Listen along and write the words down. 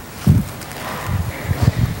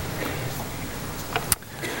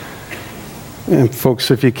And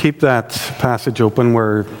folks, if you keep that passage open,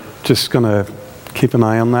 we're just going to keep an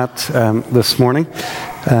eye on that this morning.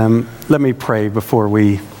 Let me pray before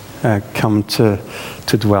we come to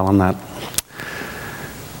dwell on that.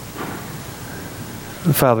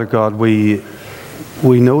 Father God, we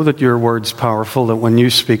know that your word's powerful, that when you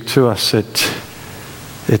speak to us,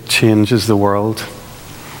 it changes the world.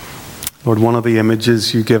 Lord, one of the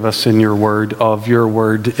images you give us in your word, of your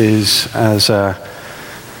word, is as a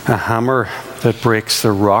hammer that breaks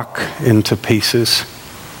the rock into pieces.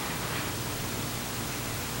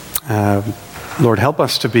 Lord, help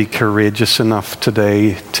us to be courageous enough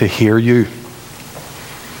today to hear you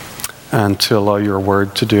and to allow your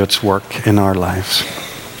word to do its work in our lives.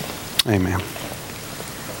 Amen.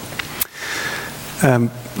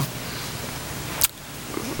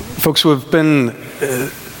 Folks, we've been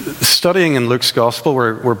studying in Luke's Gospel.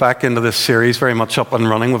 We're back into this series, very much up and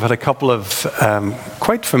running. We've had a couple of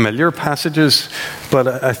quite familiar passages,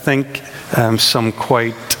 but I think some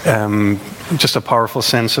quite just a powerful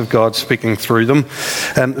sense of God speaking through them.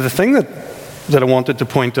 The thing that I wanted to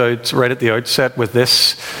point out right at the outset with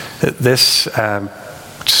this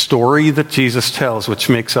story that Jesus tells, which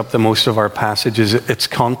makes up the most of our passage, is its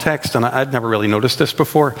context. And I'd never really noticed this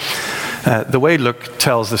before. The way Luke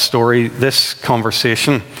tells the story, this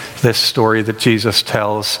conversation, this story that Jesus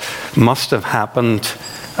tells, must have happened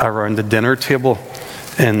around the dinner table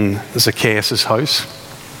in Zacchaeus' house.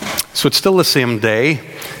 So it's still the same day.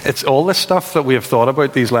 It's all this stuff that we have thought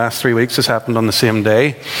about these last 3 weeks has happened on the same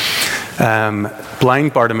day.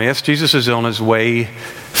 Blind Bartimaeus, Jesus is on his way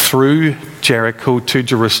through Jericho to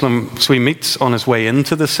Jerusalem. So he meets on his way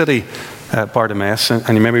into the city, Bartimaeus,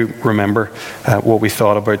 and you maybe remember what we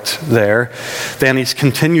thought about there. Then he's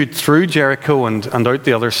continued through Jericho and out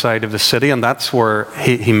the other side of the city, and that's where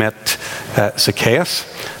he met Zacchaeus.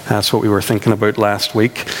 That's what we were thinking about last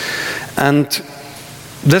week. And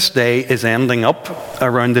this day is ending up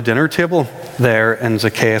around the dinner table there in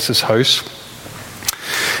Zacchaeus' house.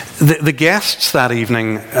 The guests that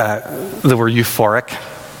evening, they were euphoric.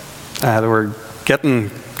 They were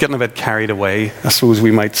getting a bit carried away, I suppose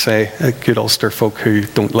we might say. Good Ulster folk who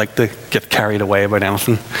don't like to get carried away about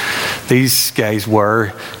anything. These guys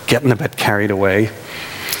were getting a bit carried away.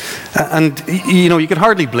 And, you could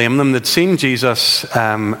hardly blame them. They'd seen Jesus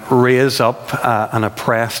raise up an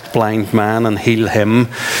oppressed blind man and heal him.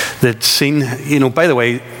 They'd seen, by the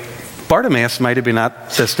way, Bartimaeus might have been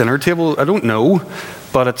at this dinner table. I don't know.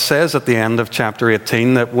 But it says at the end of chapter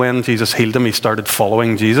 18 that when Jesus healed him, he started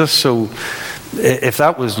following Jesus. So if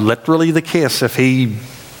that was literally the case, if he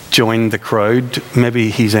joined the crowd, maybe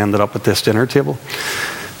he's ended up at this dinner table.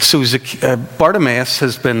 So Bartimaeus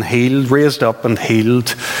has been healed, raised up and healed.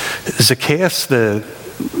 Zacchaeus, the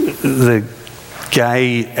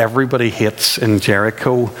guy everybody hates in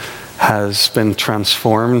Jericho, has been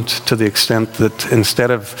transformed to the extent that instead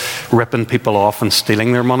of ripping people off and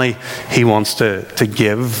stealing their money, he wants to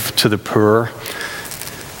give to the poor.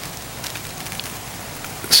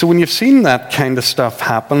 So when you've seen that kind of stuff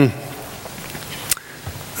happen,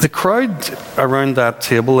 the crowd around that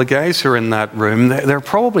table, the guys who are in that room, they're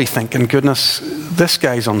probably thinking, goodness, this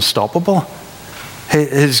guy's unstoppable.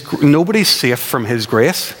 Nobody's safe from his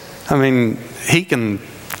grace. I mean, he can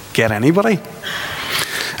get anybody.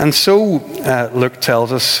 And so Luke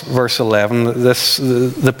tells us, verse 11,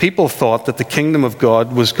 the people thought that the kingdom of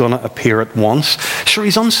God was going to appear at once. Sure,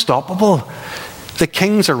 he's unstoppable. The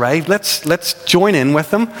king's arrived. Let's join in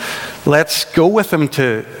with him. Let's go with him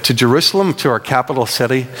to Jerusalem, to our capital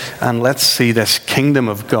city, and let's see this kingdom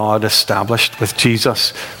of God established with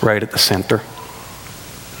Jesus right at the center.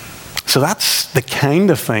 So that's the kind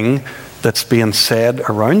of thing that's being said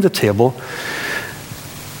around the table.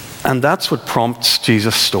 And that's what prompts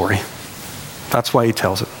Jesus' story. That's why he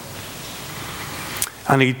tells it.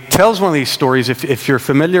 And he tells one of these stories, if you're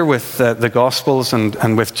familiar with the Gospels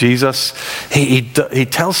and with Jesus, he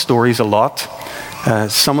tells stories a lot.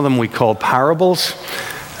 Some of them we call parables.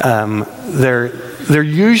 They're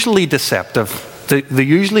usually deceptive. They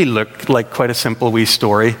usually look like quite a simple wee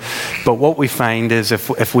story. But what we find is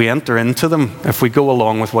if we enter into them, if we go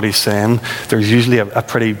along with what he's saying, there's usually a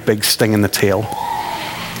pretty big sting in the tail.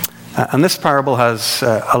 And this parable has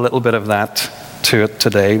a little bit of that to it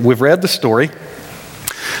today. We've read the story.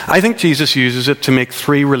 I think Jesus uses it to make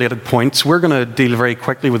three related points. We're going to deal very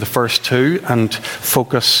quickly with the first two and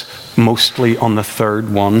focus mostly on the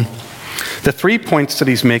third one. The 3 points that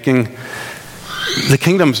he's making: the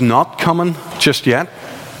kingdom's not coming just yet.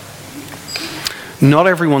 Not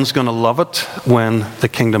everyone's going to love it when the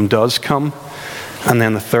kingdom does come. And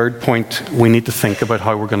then the third point, we need to think about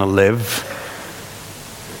how we're going to live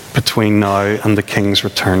between now and the King's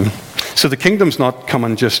return. So the kingdom's not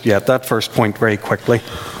coming just yet. That first point very quickly.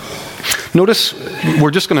 Notice,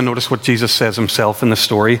 we're just going to notice what Jesus says himself in the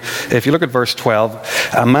story. If you look at verse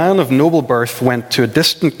 12, a man of noble birth went to a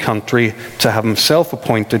distant country to have himself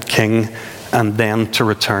appointed king and then to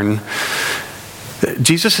return.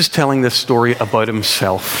 Jesus is telling this story about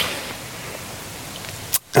himself.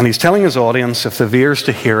 And he's telling his audience, if they've ears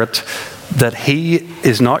to hear it, that he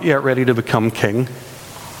is not yet ready to become king,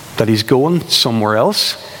 that he's going somewhere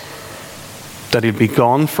else, that he'll be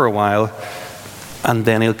gone for a while, and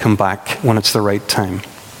then he'll come back when it's the right time.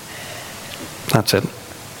 That's it.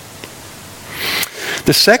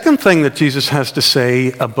 The second thing that Jesus has to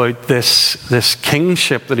say about this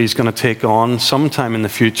kingship that he's going to take on sometime in the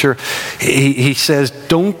future, he says,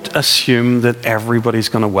 don't assume that everybody's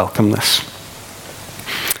going to welcome this.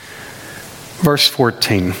 Verse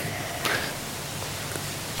 14.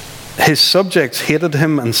 His subjects hated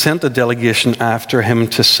him and sent a delegation after him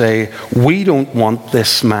to say, we don't want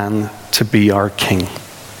this man to be our king.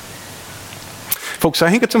 Folks, I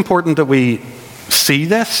think it's important that we see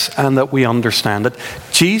this and that we understand it.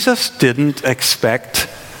 Jesus didn't expect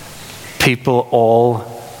people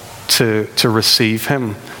all to receive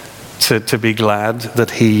him, to be glad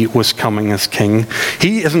that he was coming as king.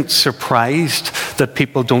 He isn't surprised that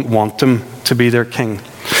people don't want him to be their king.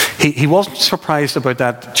 He wasn't surprised about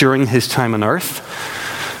that during his time on earth.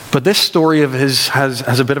 But this story of his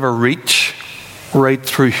has a bit of a reach right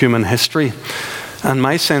through human history. And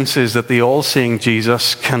my sense is that the all-seeing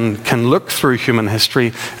Jesus can look through human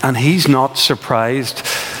history, and he's not surprised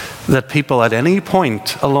that people at any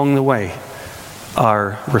point along the way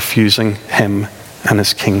are refusing him and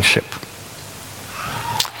his kingship.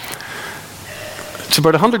 It's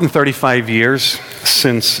about 135 years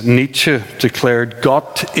since Nietzsche declared,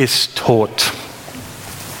 Gott ist tot.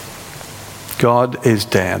 God is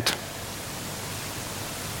dead.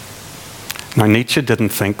 Now, Nietzsche didn't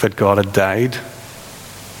think that God had died.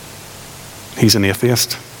 He's an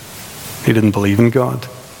atheist. He didn't believe in God.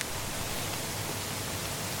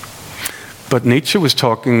 But Nietzsche was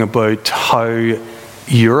talking about how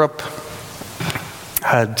Europe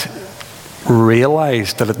had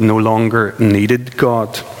realized that it no longer needed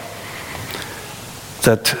God.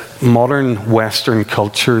 That modern Western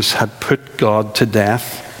cultures had put God to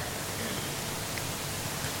death.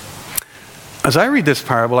 As I read this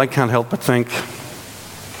parable, I can't help but think,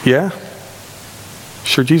 yeah,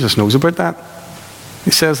 sure, Jesus knows about that.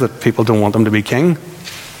 He says that people don't want him to be king.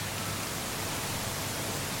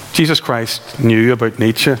 Jesus Christ knew about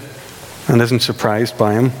Nietzsche and isn't surprised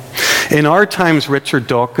by him. In our times, Richard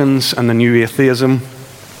Dawkins and the New Atheism,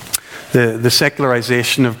 the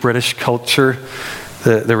secularization of British culture,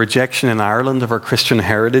 the rejection in Ireland of our Christian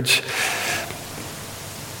heritage,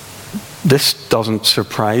 this doesn't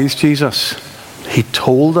surprise Jesus. He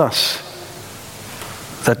told us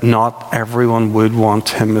that not everyone would want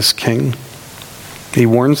him as king. He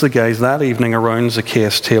warns the guys that evening around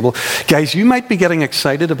Zacchaeus' table. Guys, you might be getting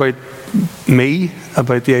excited about me,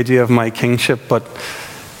 about the idea of my kingship, but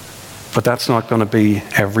that's not going to be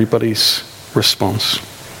everybody's response.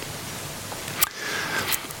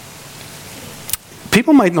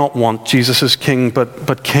 People might not want Jesus as king,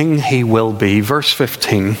 but king he will be. Verse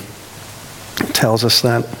 15 tells us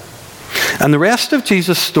that. And the rest of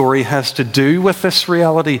Jesus' story has to do with this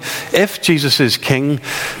reality. If Jesus is king,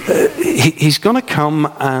 he's going to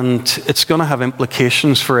come and it's going to have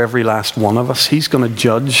implications for every last one of us. He's going to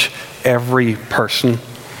judge every person.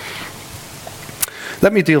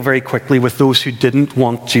 Let me deal very quickly with those who didn't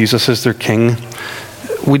want Jesus as their king.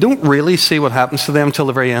 We don't really see what happens to them till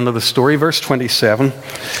the very end of the story. Verse 27.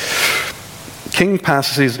 King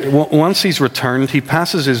once he's returned, he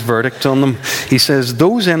passes his verdict on them. He says,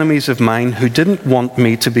 those enemies of mine who didn't want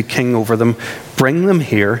me to be king over them, bring them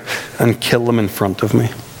here and kill them in front of me.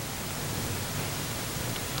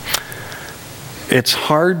 It's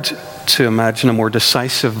hard to imagine a more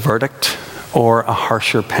decisive verdict or a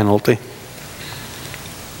harsher penalty.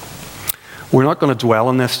 We're not going to dwell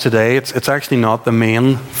on this today. It's actually not the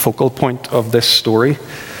main focal point of this story.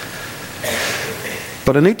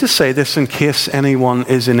 But I need to say this in case anyone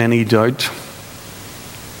is in any doubt.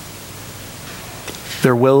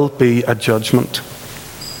 There will be a judgment.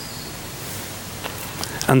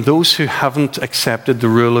 And those who haven't accepted the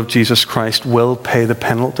rule of Jesus Christ will pay the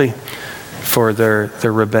penalty for their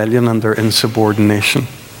rebellion and their insubordination.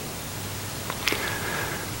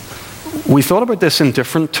 We thought about this in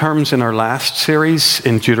different terms in our last series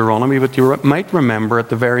in Deuteronomy, but you might remember at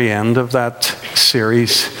the very end of that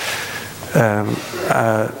series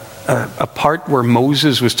a part where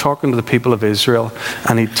Moses was talking to the people of Israel,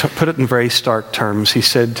 and he put it in very stark terms. He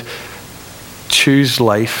said, choose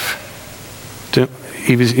life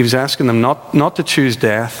he was asking them not to choose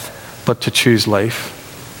death, but to choose life.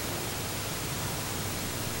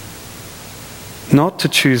 Not to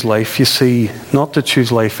choose life, you see, not to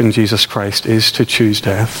choose life in Jesus Christ is to choose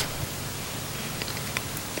death.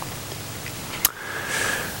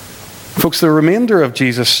 Folks, the remainder of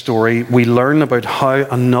Jesus' story, we learn about how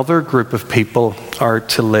another group of people are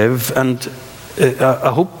to live. And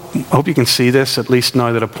I hope you can see this, at least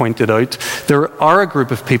now that I've pointed out. There are a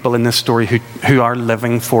group of people in this story who are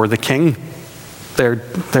living for the King.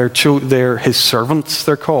 They're his servants,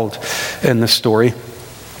 they're called in this story.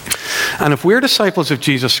 And if we're disciples of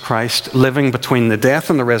Jesus Christ, living between the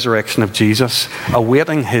death and the resurrection of Jesus,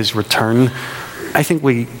 awaiting his return, I think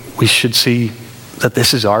we should see that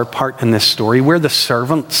this is our part in this story. We're the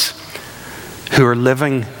servants who are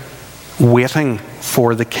living, waiting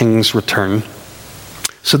for the King's return.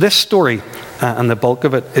 So this story, and the bulk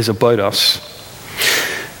of it, is about us.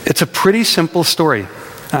 It's a pretty simple story,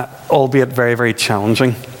 albeit very, very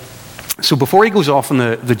challenging. So before he goes off on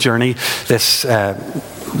the journey, this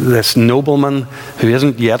nobleman, who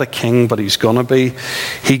isn't yet a king, but he's going to be,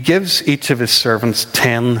 he gives each of his servants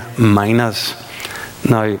 10 minas.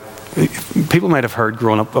 Now, people might have heard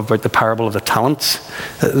growing up about the parable of the talents.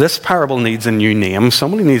 This parable needs a new name.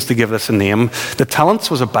 Somebody needs to give this a name. The talents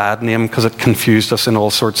was a bad name because it confused us in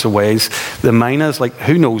all sorts of ways. The minas, like,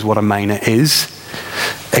 who knows what a mina is?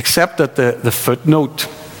 Except that the footnote,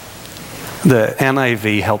 the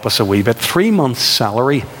NIV help us a wee bit. 3 months'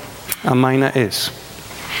 salary, a mina is.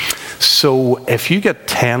 So if you get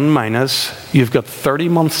 10 minas, you've got 30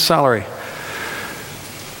 months' salary.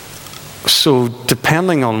 So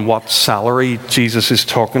depending on what salary Jesus is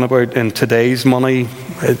talking about in today's money,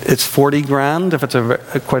 it's 40 grand if it's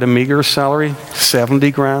quite a meager salary,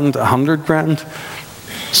 70 grand, 100 grand,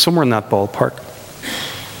 somewhere in that ballpark.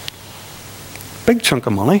 Big chunk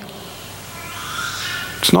of money.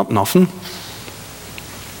 It's not nothing.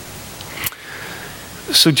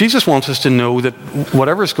 So Jesus wants us to know that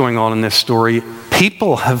whatever's going on in this story,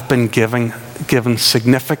 people have been given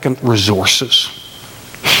significant resources.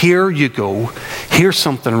 Here you go. Here's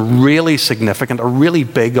something really significant, a really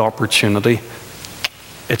big opportunity.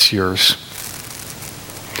 It's yours.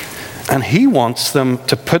 And he wants them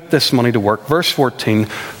to put this money to work. Verse 14,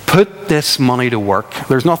 put this money to work.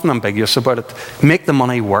 There's nothing ambiguous about it. Make the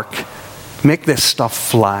money work. Make this stuff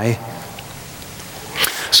fly.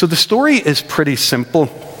 So the story is pretty simple.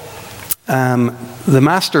 The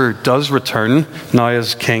master does return now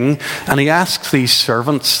as king, and he asks these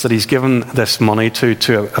servants that he's given this money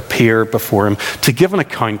to appear before him, to give an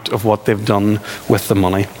account of what they've done with the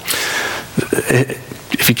money.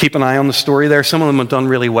 If you keep an eye on the story there, some of them have done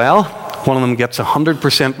really well. One of them gets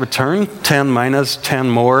 100% return, 10 minas, 10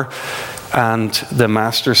 more, and the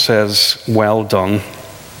master says, well done.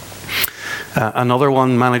 Another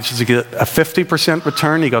one manages to get a 50%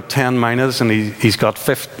 return. He got 10 minas and he's got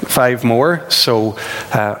 5 more. So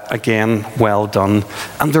again, well done.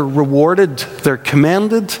 And they're rewarded. They're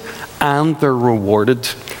commended and they're rewarded.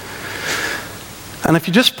 And if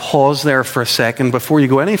you just pause there for a second before you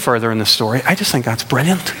go any further in the story, I just think that's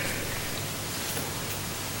brilliant.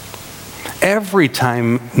 Every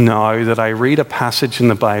time now that I read a passage in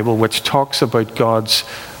the Bible which talks about God's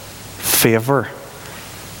favor,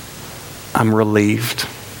 I'm relieved.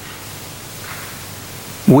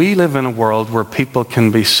 We live in a world where people can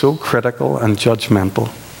be so critical and judgmental.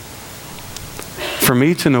 For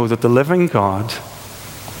me to know that the living God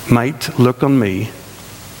might look on me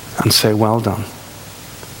and say, well done,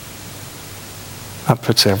 that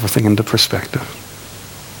puts everything into perspective.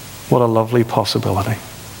 What a lovely possibility.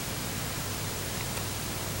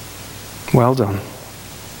 Well done.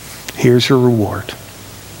 Here's your reward.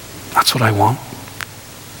 That's what I want.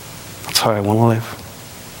 That's how I want to live.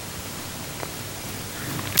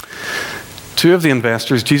 2 of the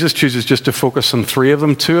investors, Jesus chooses just to focus on 3 of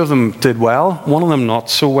them. 2 of them did well, 1 of them not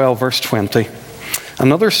so well. Verse 20.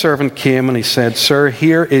 Another servant came and he said, Sir,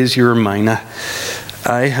 here is your mina.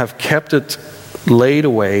 I have kept it laid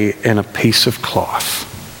away in a piece of cloth.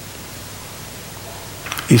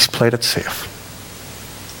 He's played it safe.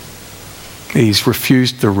 He's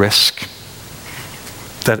refused the risk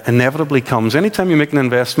that inevitably comes. Anytime you make an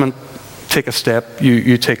investment, take a step,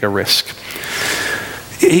 you take a risk.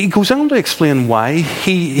 He goes on to explain why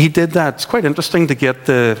he did that. It's quite interesting to get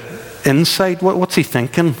the insight. What's he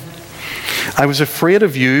thinking? I was afraid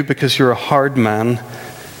of you because you're a hard man.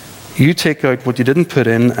 You take out what you didn't put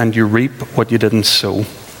in and you reap what you didn't sow.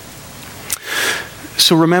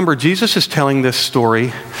 So remember, Jesus is telling this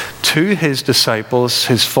story to his disciples,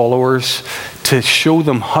 his followers, to show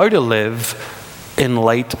them how to live in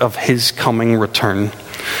light of his coming return.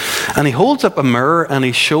 And he holds up a mirror and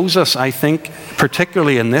he shows us, I think,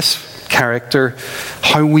 particularly in this character,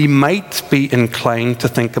 how we might be inclined to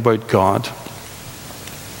think about God.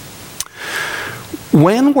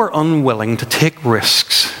 When we're unwilling to take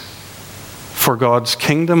risks for God's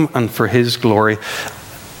kingdom and for his glory,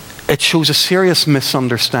 it shows a serious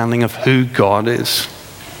misunderstanding of who God is.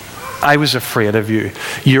 I was afraid of you.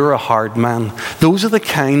 You're a hard man. Those are the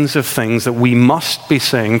kinds of things that we must be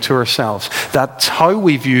saying to ourselves. That's how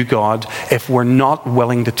we view God if we're not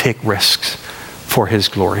willing to take risks for his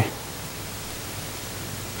glory.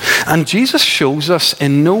 And Jesus shows us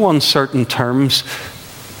in no uncertain terms,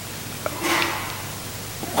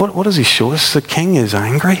 what does he show us? The king is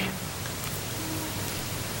angry.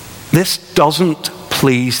 This doesn't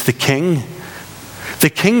please the king. The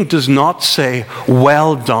king does not say,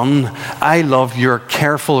 well done, I love your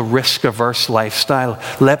careful, risk-averse lifestyle.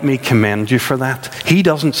 Let me commend you for that. He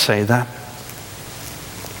doesn't say that.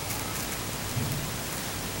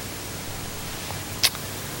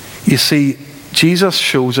 You see, Jesus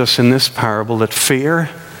shows us in this parable that fear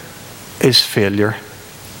is failure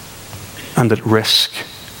and that risk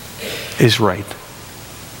is right.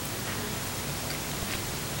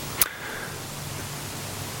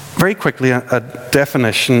 Very quickly, a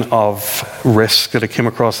definition of risk that I came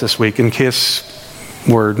across this week, in case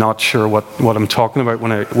we're not sure what I'm talking about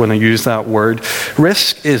when I use that word.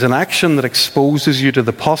 Risk is an action that exposes you to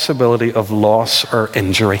the possibility of loss or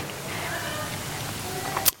injury.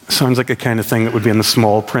 Sounds like a kind of thing that would be in the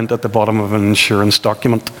small print at the bottom of an insurance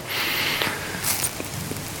document.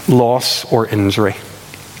 Loss or injury.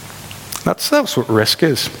 That's what risk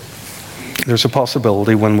is. There's a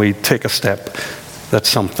possibility when we take a step that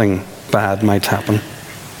something bad might happen.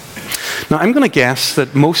 Now, I'm going to guess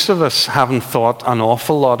that most of us haven't thought an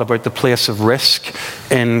awful lot about the place of risk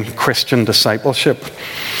in Christian discipleship.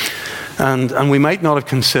 And we might not have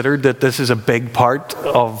considered that this is a big part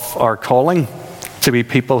of our calling, to be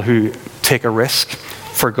people who take a risk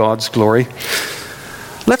for God's glory.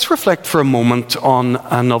 Let's reflect for a moment on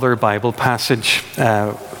another Bible passage,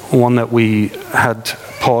 one that we had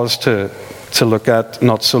paused to look at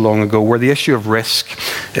not so long ago, where the issue of risk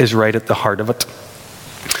is right at the heart of it.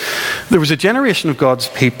 There was a generation of God's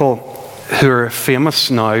people who are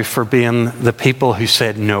famous now for being the people who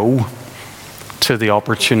said no to the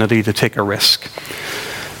opportunity to take a risk.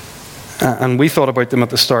 And we thought about them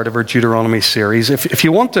at the start of our Deuteronomy series. If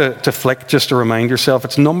you want to flick just to remind yourself,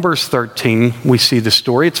 it's Numbers 13. We see the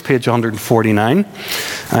story. It's page 149.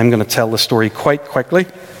 I'm going to tell the story quite quickly.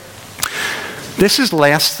 This is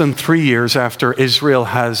less than 3 years after Israel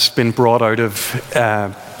has been brought out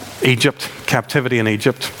of Egypt, captivity in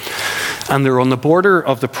Egypt. And they're on the border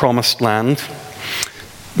of the promised land.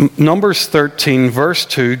 Numbers 13, verse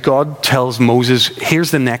 2, God tells Moses,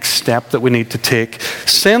 here's the next step that we need to take.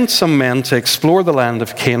 Send some men to explore the land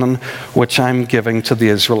of Canaan, which I'm giving to the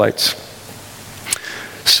Israelites.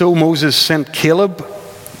 So Moses sent Caleb,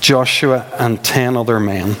 Joshua, and 10 other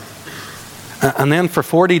men. And then for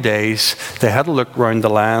 40 days, they had a look around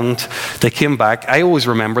the land. They came back. I always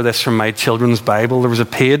remember this from my children's Bible. There was a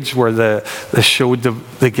page where they showed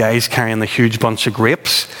the guys carrying the huge bunch of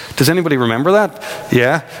grapes. Does anybody remember that?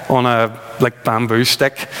 Yeah, on a bamboo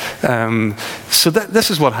stick. So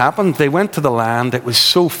this is what happened. They went to the land. It was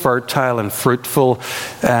so fertile and fruitful.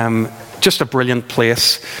 Just a brilliant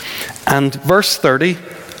place. And verse 30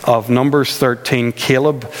 of Numbers 13,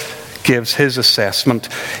 Caleb gives his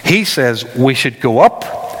assessment. He says, we should go up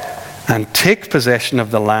and take possession of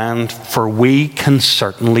the land, for we can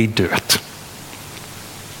certainly do it.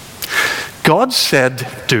 God said,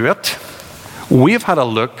 do it. We've had a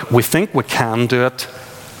look. We think we can do it.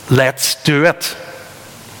 Let's do it.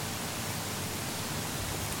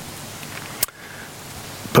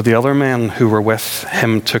 But the other men who were with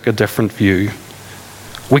him took a different view.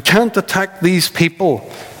 We can't attack these people.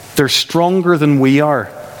 They're stronger than we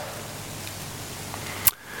are.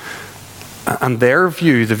 And their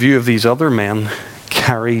view, the view of these other men,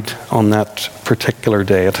 carried on that particular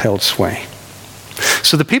day. It held sway.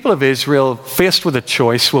 So the people of Israel, faced with a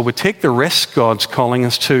choice, will we take the risk God's calling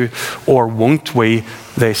us to, or won't we?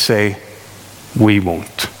 They say, we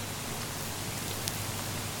won't.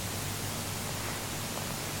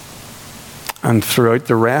 And throughout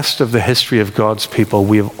the rest of the history of God's people,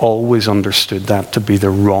 we have always understood that to be the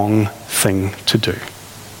wrong thing to do.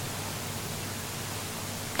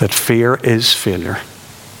 That fear is failure,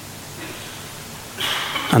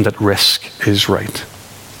 and that risk is right.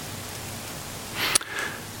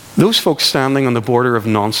 Those folks standing on the border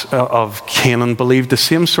of Canaan believed the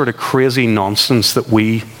same sort of crazy nonsense that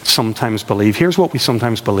we sometimes believe. Here's what we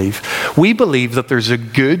sometimes believe. We believe that there's a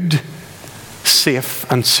good safe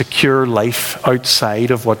and secure life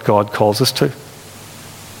outside of what God calls us to.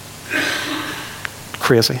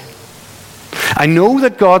 Crazy. I know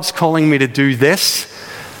that God's calling me to do this,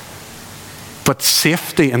 but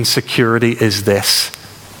safety and security is this.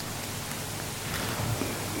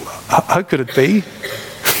 How could it be?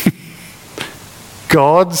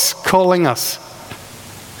 God's calling us.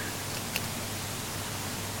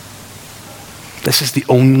 This is the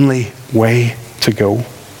only way to go.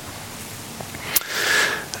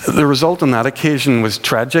 The result on that occasion was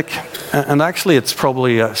tragic, and actually it's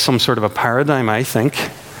probably some sort of a paradigm, I think.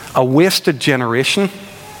 A wasted generation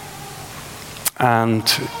and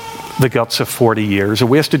the guts of 40 years. A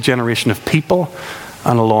wasted generation of people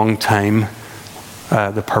and a long time.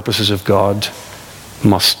 The purposes of God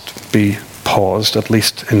must be paused, at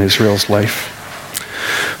least in Israel's life.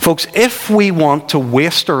 Folks, if we want to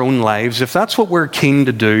waste our own lives, if that's what we're keen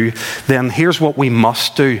to do, then here's what we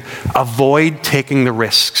must do. Avoid taking the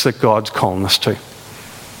risks that God's calling us to.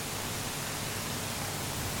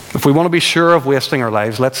 If we want to be sure of wasting our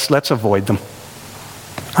lives, let's avoid them.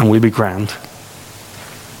 And we'll be grand.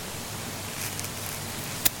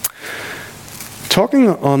 Talking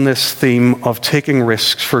on this theme of taking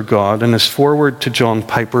risks for God, in his foreword to John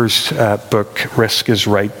Piper's book, Risk is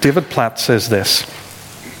Right, David Platt says this: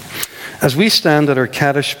 as we stand at our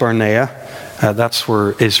Kadesh Barnea, that's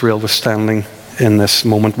where Israel was standing in this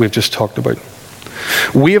moment we've just talked about,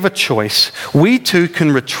 we have a choice. We too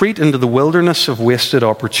can retreat into the wilderness of wasted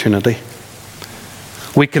opportunity.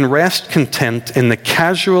 We can rest content in the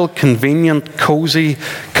casual, convenient, cozy,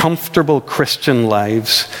 comfortable Christian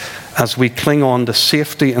lives as we cling on to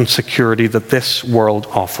safety and security that this world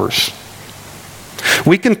offers.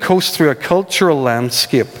 We can coast through a cultural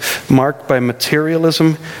landscape marked by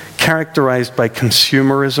materialism, characterized by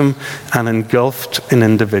consumerism, and engulfed in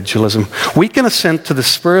individualism. We can assent to the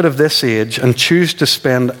spirit of this age and choose to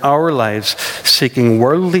spend our lives seeking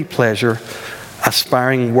worldly pleasure,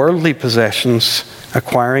 aspiring worldly possessions,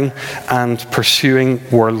 acquiring and pursuing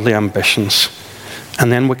worldly ambitions.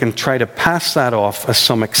 And then we can try to pass that off as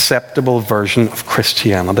some acceptable version of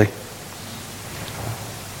Christianity.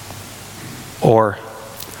 Or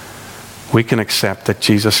we can accept that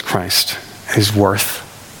Jesus Christ is worth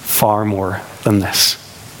far more than this.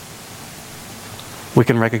 We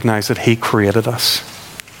can recognize that he created us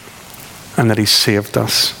and that he saved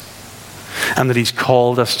us and that he's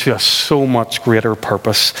called us to a so much greater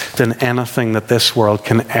purpose than anything that this world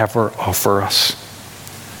can ever offer us.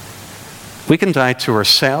 We can die to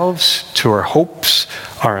ourselves, to our hopes,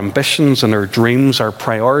 our ambitions and our dreams, our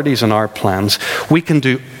priorities and our plans. We can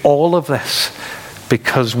do all of this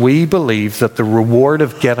because we believe that the reward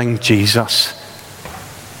of getting Jesus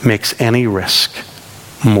makes any risk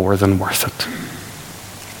more than worth it.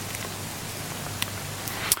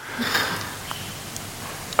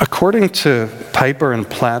 According to Piper and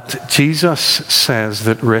Platt, Jesus says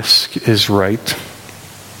that risk is right.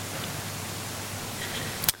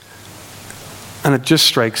 And it just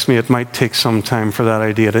strikes me, it might take some time for that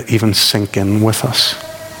idea to even sink in with us.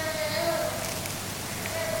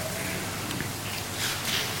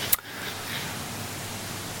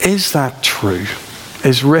 Is that true?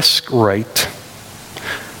 Is risk right?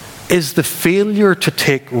 Is the failure to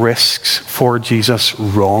take risks for Jesus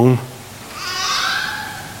wrong?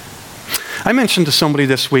 I mentioned to somebody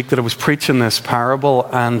this week that I was preaching this parable,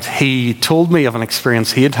 and he told me of an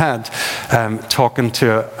experience he had had talking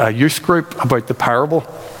to a youth group about the parable.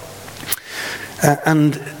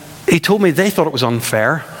 And he told me they thought it was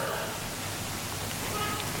unfair.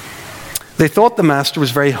 They thought the master was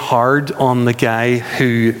very hard on the guy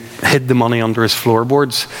who hid the money under his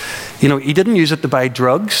floorboards. You know, he didn't use it to buy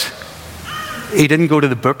drugs. He didn't go to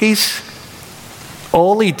the bookies.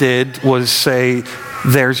 All he did was say,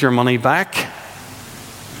 "There's your money back.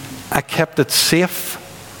 I kept it safe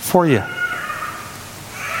for you."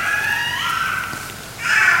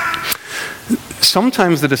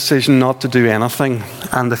 Sometimes the decision not to do anything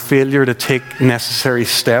and the failure to take necessary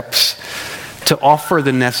steps, to offer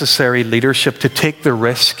the necessary leadership, to take the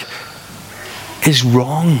risk, is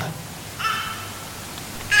wrong.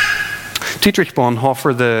 Dietrich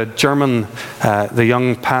Bonhoeffer, the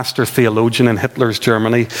young pastor theologian in Hitler's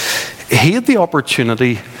Germany, he had the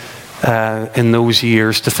opportunity in those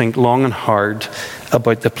years to think long and hard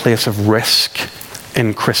about the place of risk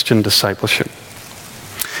in Christian discipleship.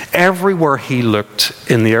 Everywhere he looked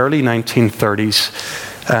in the early 1930s,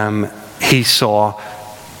 he saw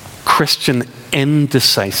Christian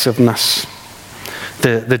indecisiveness.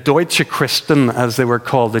 The Deutsche Christen, as they were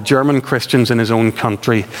called, the German Christians in his own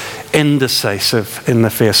country, indecisive in the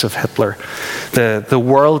face of Hitler. The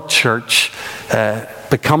world church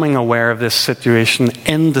becoming aware of this situation,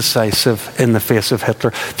 indecisive in the face of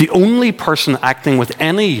Hitler. The only person acting with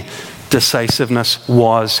any decisiveness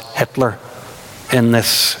was Hitler in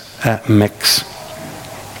this mix.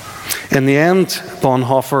 In the end,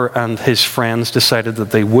 Bonhoeffer and his friends decided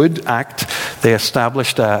that they would act. They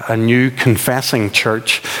established a new confessing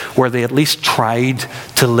church where they at least tried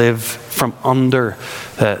to live from under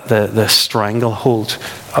the stranglehold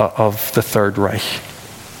of the Third Reich.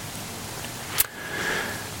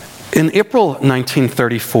 In April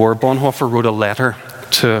 1934, Bonhoeffer wrote a letter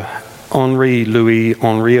to Henri Louis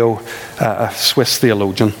Henriot, a Swiss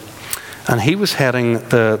theologian. And he was heading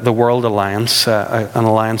the World Alliance, an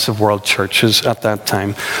alliance of world churches at that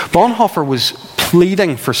time. Bonhoeffer was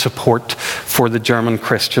pleading for support for the German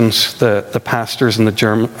Christians, the pastors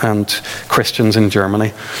and Christians in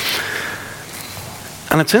Germany.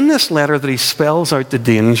 And it's in this letter that he spells out the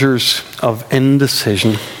dangers of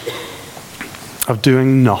indecision, of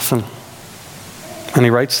doing nothing. And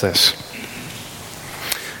he writes this: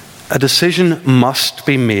 a decision must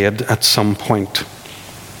be made at some point.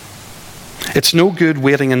 It's no good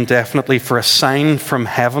waiting indefinitely for a sign from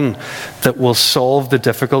heaven that will solve the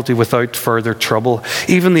difficulty without further trouble.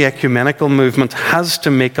 Even the ecumenical movement has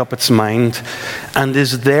to make up its mind and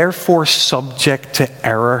is therefore subject to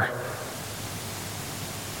error.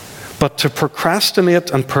 But to procrastinate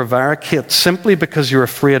and prevaricate simply because you're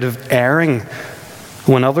afraid of erring,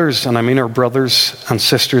 when others, and I mean our brothers and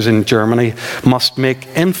sisters in Germany, must make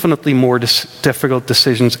infinitely more difficult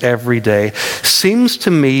decisions every day, seems to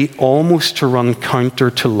me almost to run counter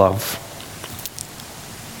to love.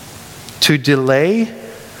 To delay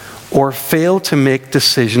or fail to make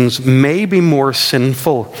decisions may be more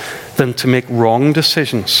sinful than to make wrong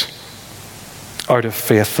decisions out of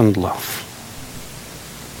faith and love.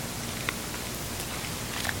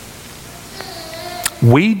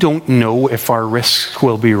 We don't know if our risks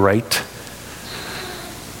will be right,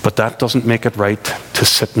 but that doesn't make it right to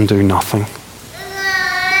sit and do nothing.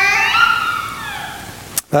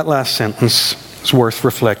 That last sentence is worth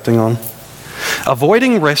reflecting on.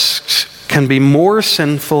 Avoiding risks can be more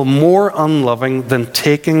sinful, more unloving than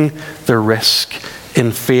taking the risk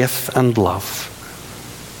in faith and love.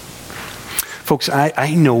 Folks,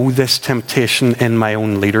 I know this temptation in my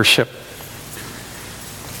own leadership.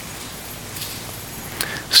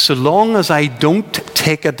 So long as I don't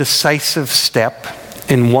take a decisive step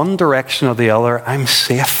in one direction or the other, I'm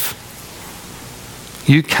safe.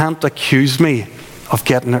 You can't accuse me of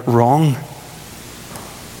getting it wrong.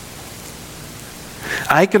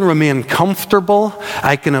 I can remain comfortable.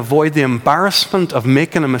 I can avoid the embarrassment of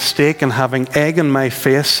making a mistake and having egg in my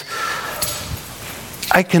face.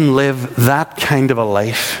 I can live that kind of a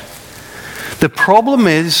life. The problem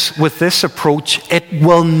is, with this approach, it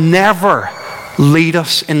will never lead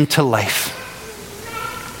us into life.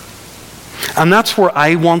 And that's where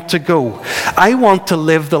I want to go. I want to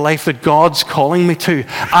live the life that God's calling me to.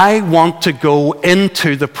 I want to go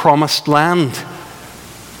into the promised land.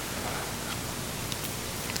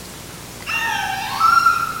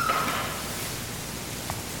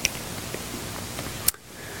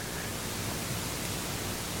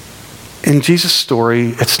 In Jesus'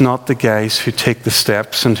 story, it's not the guys who take the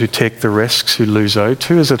steps and who take the risks who lose out.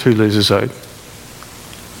 Who is it who loses out?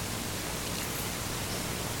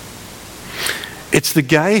 It's the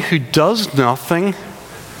guy who does nothing,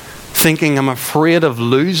 thinking I'm afraid of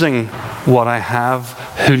losing what I have,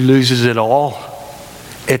 who loses it all.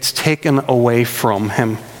 It's taken away from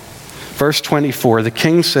him. Verse 24, the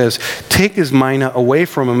king says, take his mina away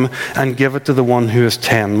from him and give it to the one who has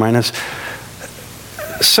 10 minas.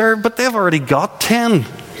 Sir, but they've already got 10.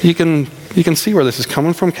 You can see where this is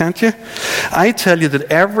coming from, can't you? I tell you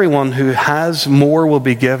that everyone who has more will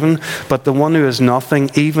be given, but the one who has nothing,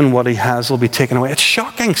 even what he has, will be taken away. It's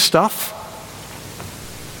shocking stuff.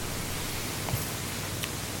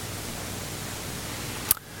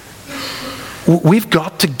 We've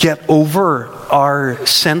got to get over our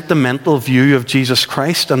sentimental view of Jesus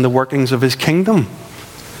Christ and the workings of his kingdom.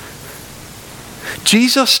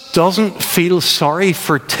 Jesus doesn't feel sorry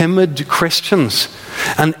for timid Christians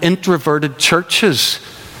and introverted churches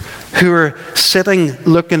who are sitting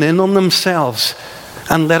looking in on themselves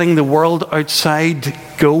and letting the world outside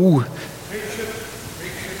go.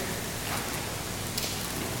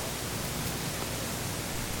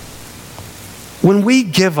 When we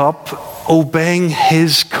give up obeying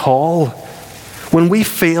his call, when we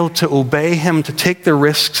fail to obey him, to take the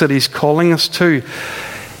risks that he's calling us to,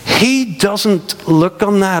 he doesn't look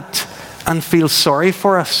on that and feel sorry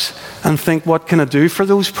for us and think, what can I do for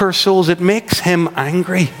those poor souls? It makes him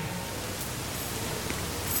angry.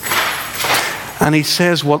 And he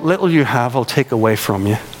says, what little you have, I'll take away from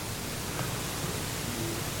you.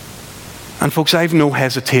 And folks, I have no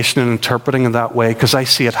hesitation in interpreting it that way because I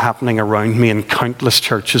see it happening around me in countless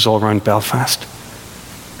churches all around Belfast.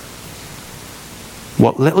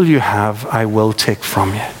 What little you have, I will take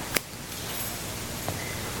from you.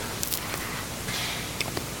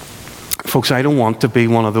 Folks, I don't want to be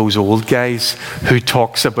one of those old guys who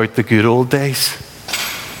talks about the good old days.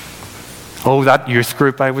 Oh, that youth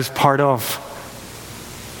group I was part of.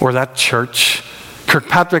 Or that church.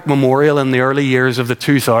 Kirkpatrick Memorial in the early years of the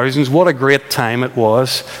 2000s. What a great time it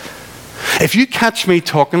was. If you catch me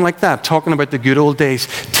talking like that, talking about the good old days,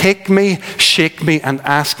 take me, shake me, and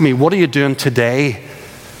ask me, what are you doing today?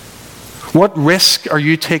 What risk are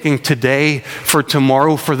you taking today for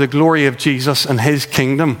tomorrow for the glory of Jesus and his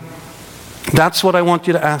kingdom? That's what I want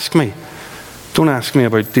you to ask me. Don't ask me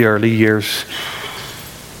about the early years.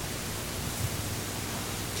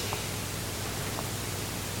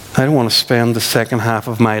 I don't want to spend the second half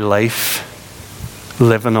of my life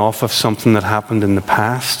living off of something that happened in the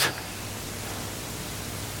past.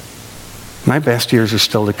 My best years are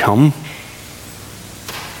still to come.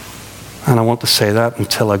 And I want to say that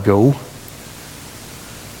until I go.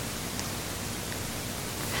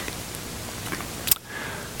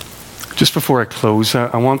 Just before I close,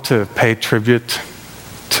 I want to pay tribute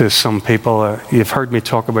to some people. You've heard me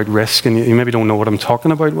talk about risk, and you maybe don't know what I'm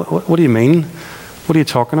talking about. What do you mean? What are you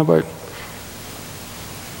talking about?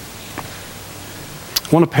 I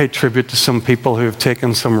want to pay tribute to some people who have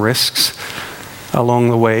taken some risks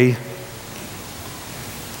along the way.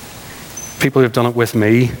 People who have done it with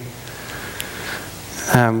me.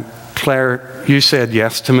 Claire, you said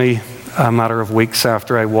yes to me a matter of weeks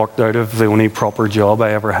after I walked out of the only proper job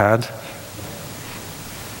I ever had.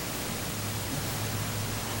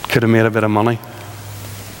 Could have made a bit of money.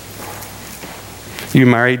 You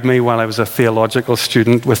married me while I was a theological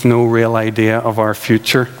student with no real idea of our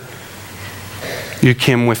future. You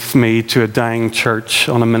came with me to a dying church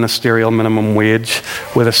on a ministerial minimum wage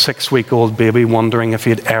with a 6-week-old baby, wondering if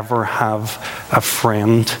he'd ever have a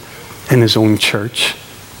friend in his own church.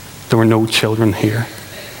 There were no children here.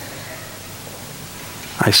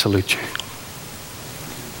 I salute you.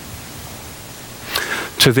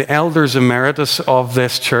 To the elders emeritus of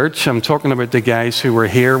this church, I'm talking about the guys who were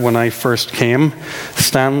here when I first came.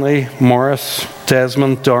 Stanley, Morris,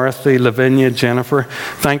 Desmond, Dorothy, Lavinia, Jennifer,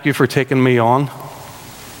 thank you for taking me on.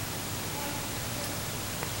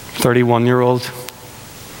 31-year-old.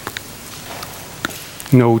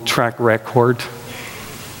 No track record.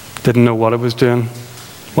 Didn't know what I was doing.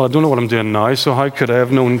 Well, I don't know what I'm doing now, so how could I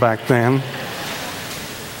have known back then?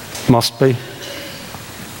 Must be.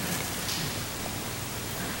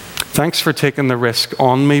 Thanks for taking the risk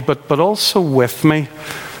on me, but also with me.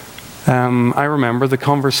 I remember the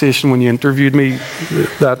conversation when you interviewed me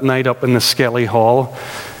that night up in the Skelly Hall.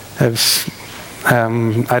 It was,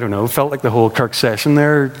 I don't know, felt like the whole Kirk session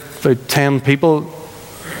there. About 10 people,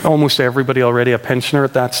 almost everybody already a pensioner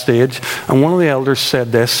at that stage. And one of the elders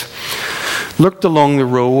said this. Looked along the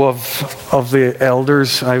row of the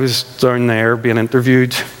elders. I was down there being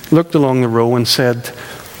interviewed. Looked along the row and said,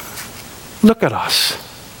 look at us.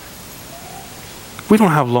 We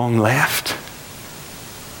don't have long left.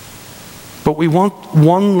 But we want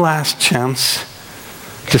one last chance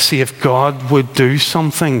to see if God would do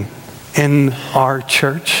something in our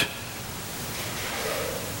church.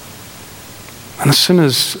 And as soon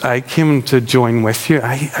as I came to join with you,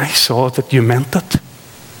 I saw that you meant it.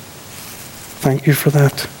 Thank you for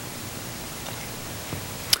that.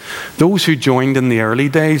 Those who joined in the early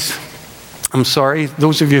days, I'm sorry,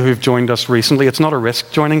 those of you who've joined us recently, it's not a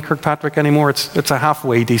risk joining Kirkpatrick anymore. It's a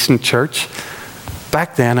halfway decent church.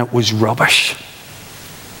 Back then it was rubbish.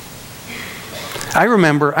 I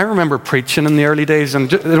remember preaching in the early days,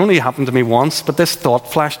 and it only happened to me once, but this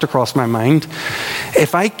thought flashed across my mind.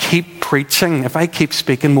 If I keep preaching, if I keep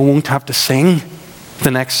speaking, we won't have to sing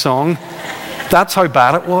the next song. That's how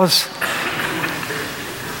bad it was.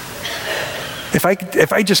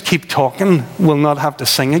 If I just keep talking, we'll not have to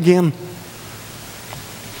sing again.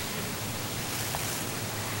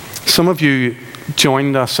 Some of you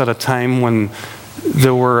joined us at a time when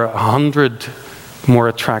there were 100 more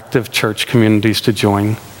attractive church communities to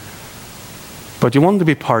join. But you wanted to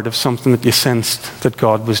be part of something that you sensed that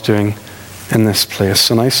God was doing in this place,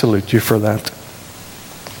 and I salute you for that.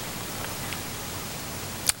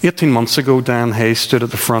 18 months ago, Dan Hayes stood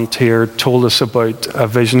at the front here, told us about a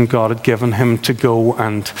vision God had given him to go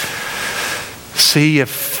and see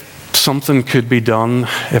if something could be done,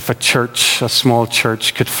 if a church, a small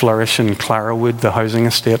church, could flourish in Clarawood, the housing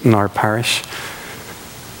estate in our parish.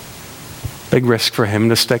 Big risk for him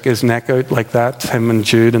to stick his neck out like that, him and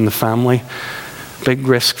Jude and the family. Big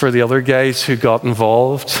risk for the other guys who got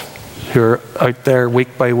involved, who are out there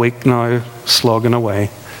week by week now, slogging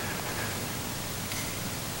away.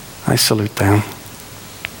 I salute them.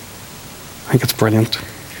 I think it's brilliant.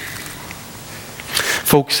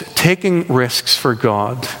 Folks, taking risks for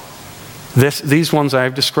God, these ones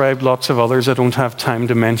I've described, lots of others I don't have time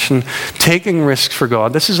to mention. Taking risks for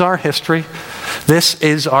God, this is our history. This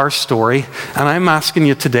is our story. And I'm asking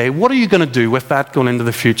you today, what are you going to do with that going into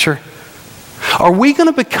the future? Are we going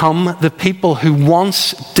to become the people who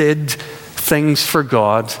once did things for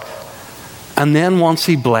God, and then once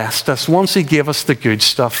He blessed us, once He gave us the good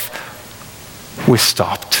stuff, we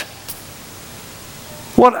stopped?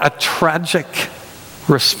 What a tragic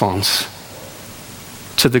response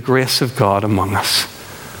to the grace of God among us.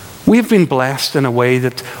 We've been blessed in a way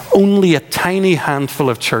that only a tiny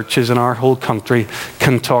handful of churches in our whole country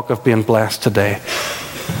can talk of being blessed today.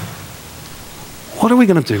 What are we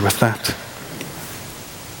going to do with that?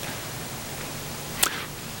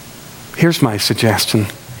 Here's my suggestion.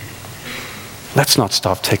 Let's not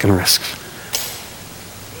stop taking risks.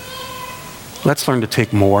 Let's learn to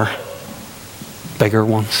take more, bigger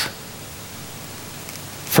ones,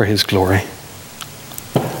 for His glory.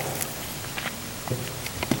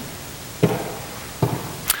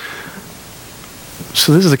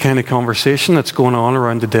 So this is the kind of conversation that's going on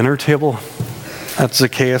around the dinner table at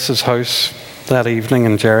Zacchaeus' house that evening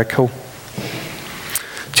in Jericho.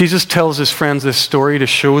 Jesus tells His friends this story to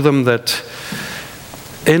show them that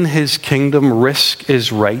in His kingdom, risk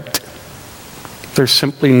is right. There's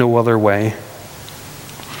simply no other way.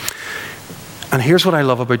 And here's what I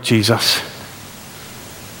love about Jesus.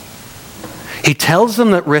 He tells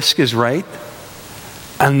them that risk is right,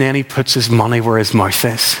 and then He puts His money where His mouth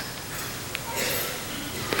is.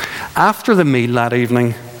 After the meal that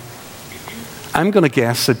evening, I'm going to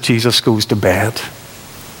guess that Jesus goes to bed.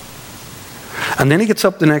 And then He gets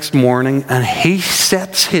up the next morning and He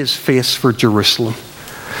sets His face for Jerusalem.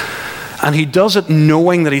 And He does it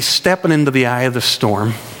knowing that He's stepping into the eye of the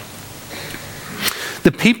storm.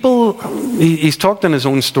 The people, He's talked in His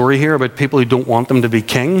own story here about people who don't want Him to be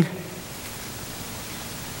king.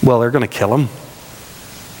 Well, they're going to kill Him.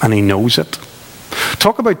 And He knows it.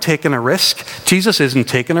 Talk about taking a risk. Jesus isn't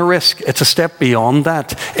taking a risk. It's a step beyond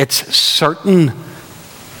that. It's certain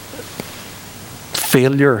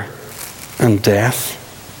failure and death.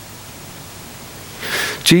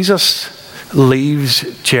 Jesus leaves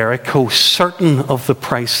Jericho certain of the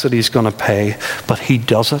price that He's going to pay, but He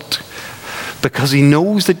does it because He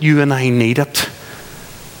knows that you and I need it.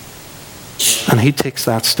 And He takes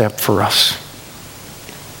that step for us.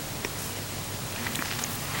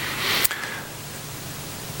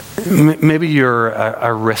 Maybe you're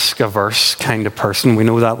a risk-averse kind of person. We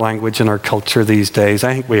know that language in our culture these days.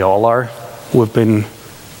 I think we all are. We've been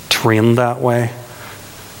trained that way.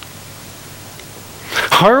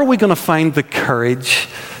 How are we going to find the courage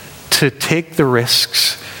to take the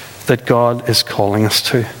risks that God is calling us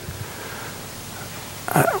to?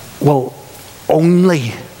 Well,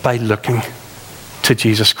 only by looking to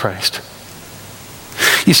Jesus Christ.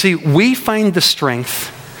 You see, we find the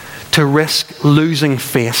strength to risk losing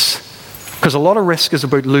face, because a lot of risk is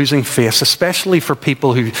about losing face, especially for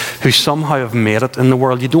people who somehow have made it in the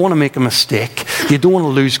world. You don't want to make a mistake. You don't want to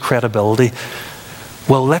lose credibility.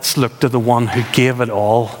 Well, let's look to the one who gave it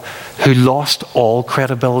all, who lost all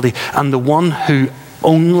credibility, and the one who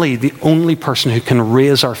the only person who can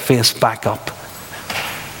raise our face back up.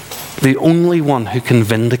 The only one who can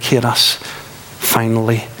vindicate us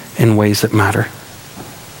finally in ways that matter.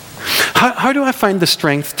 How do I find the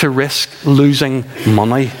strength to risk losing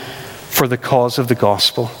money for the cause of the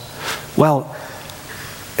gospel? Well,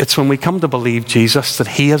 it's when we come to believe Jesus that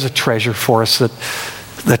He has a treasure for us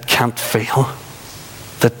that can't fail,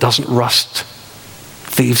 that doesn't rust,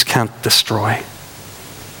 thieves can't destroy.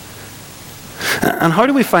 And how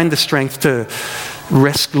do we find the strength to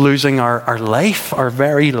risk losing our life, our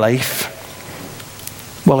very life?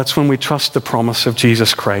 Well, it's when we trust the promise of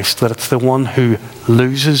Jesus Christ, that it's the one who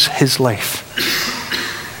loses his life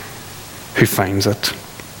who finds it.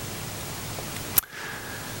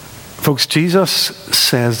 Folks, Jesus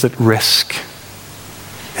says that risk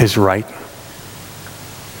is right.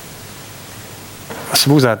 I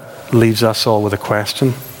suppose that leaves us all with a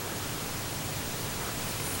question.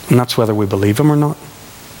 And that's whether we believe Him or not.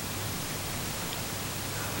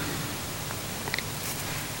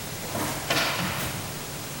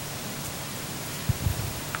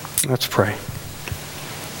 Let's pray.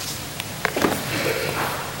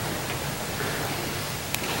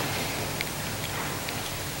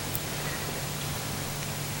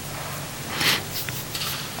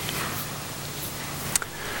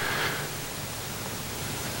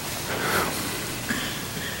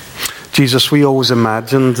 Jesus, we always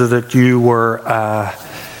imagined that you were a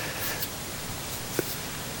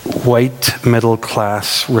white,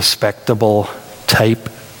 middle-class, respectable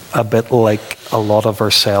type, a bit like a lot of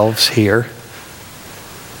ourselves here.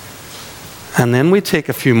 And then we take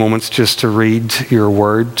a few moments just to read your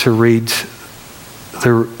word, to read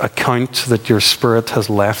the account that your Spirit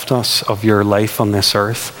has left us of your life on this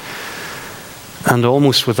earth. And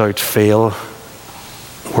almost without fail,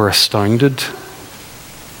 we're astounded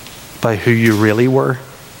by who you really were.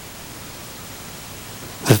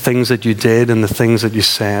 The things that you did and the things that you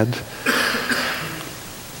said.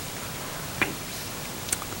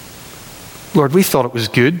 Lord, we thought it was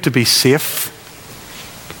good to be safe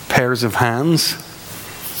pairs of hands.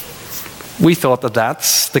 We thought that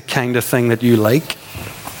that's the kind of thing that you like.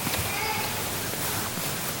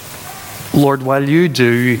 Lord, while you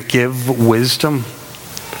do give wisdom,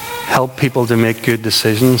 help people to make good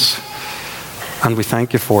decisions, and we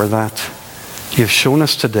thank you for that, you've shown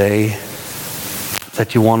us today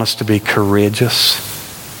that you want us to be courageous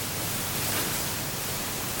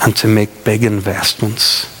and to make big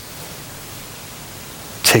investments,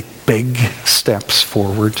 take big steps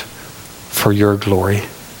forward for your glory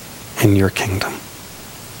in your kingdom.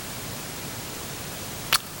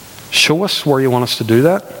 Show us where you want us to do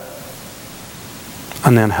that,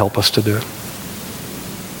 and then help us to do it.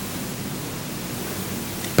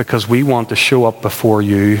 Because we want to show up before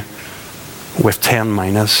you with 10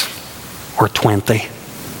 minas or 20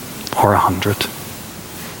 or 100.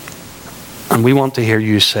 And we want to hear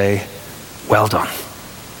you say, well done.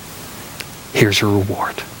 Here's your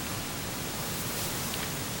reward.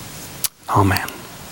 Amen.